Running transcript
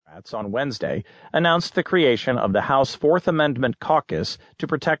Democrats on Wednesday announced the creation of the House Fourth Amendment Caucus to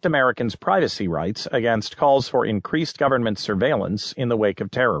protect Americans' privacy rights against calls for increased government surveillance in the wake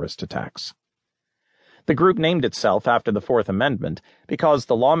of terrorist attacks. The group named itself after the Fourth Amendment because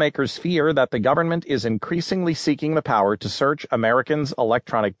the lawmakers fear that the government is increasingly seeking the power to search Americans'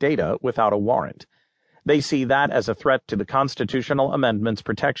 electronic data without a warrant. They see that as a threat to the constitutional amendment's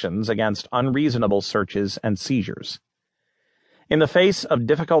protections against unreasonable searches and seizures. In the face of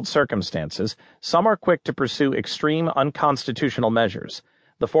difficult circumstances, some are quick to pursue extreme unconstitutional measures.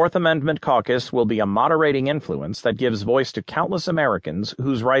 The Fourth Amendment Caucus will be a moderating influence that gives voice to countless Americans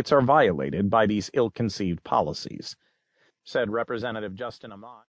whose rights are violated by these ill-conceived policies, said Representative Justin Amott.